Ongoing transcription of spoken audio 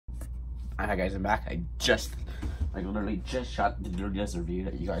Alright guys, I'm back. I just, literally just shot the dirtiest review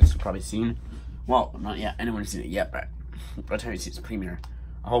that you guys have probably seen. Well, not yet. Anyone's seen it yet, but by the time you see its premiere,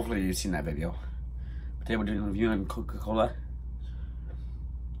 hopefully you've seen that video. But today we're doing a review on Coca-Cola.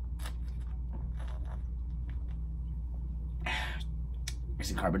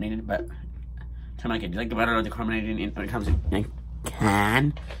 It's carbonated, but tell me, do you like it better or the carbonated when it comes in a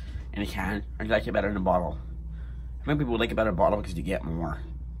can? In a can, or do you like it better in a bottle? Many people like it better in a bottle because you get more.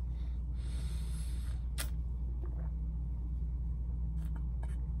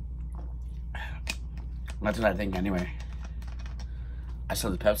 That's what I think anyway. I saw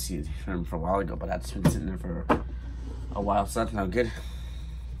the Pepsi from for a while ago, but that's been sitting there for a while, so that's not good.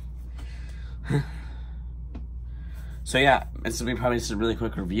 So yeah, this will be probably just a really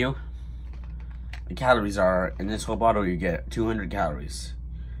quick review. The calories are, in this whole bottle you get 200 calories,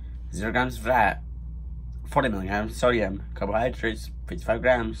 0 grams of fat, 40 milligrams sodium, carbohydrates 55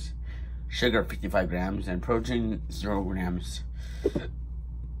 grams, sugar 55 grams, and protein 0 grams.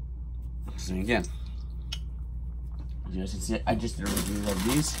 So again, as you guys can see, I just did a review of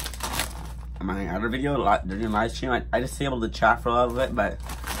these on my other video, during live stream. I disabled the chat for a little bit, but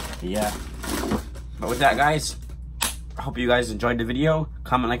yeah. But with that, guys, I hope you guys enjoyed the video.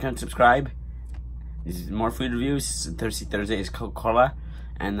 Comment, like, and subscribe. This is more food reviews. Thursday is Coca-Cola,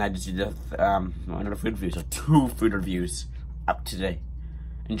 and I just did another food review, so 2 food reviews up today.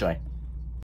 Enjoy.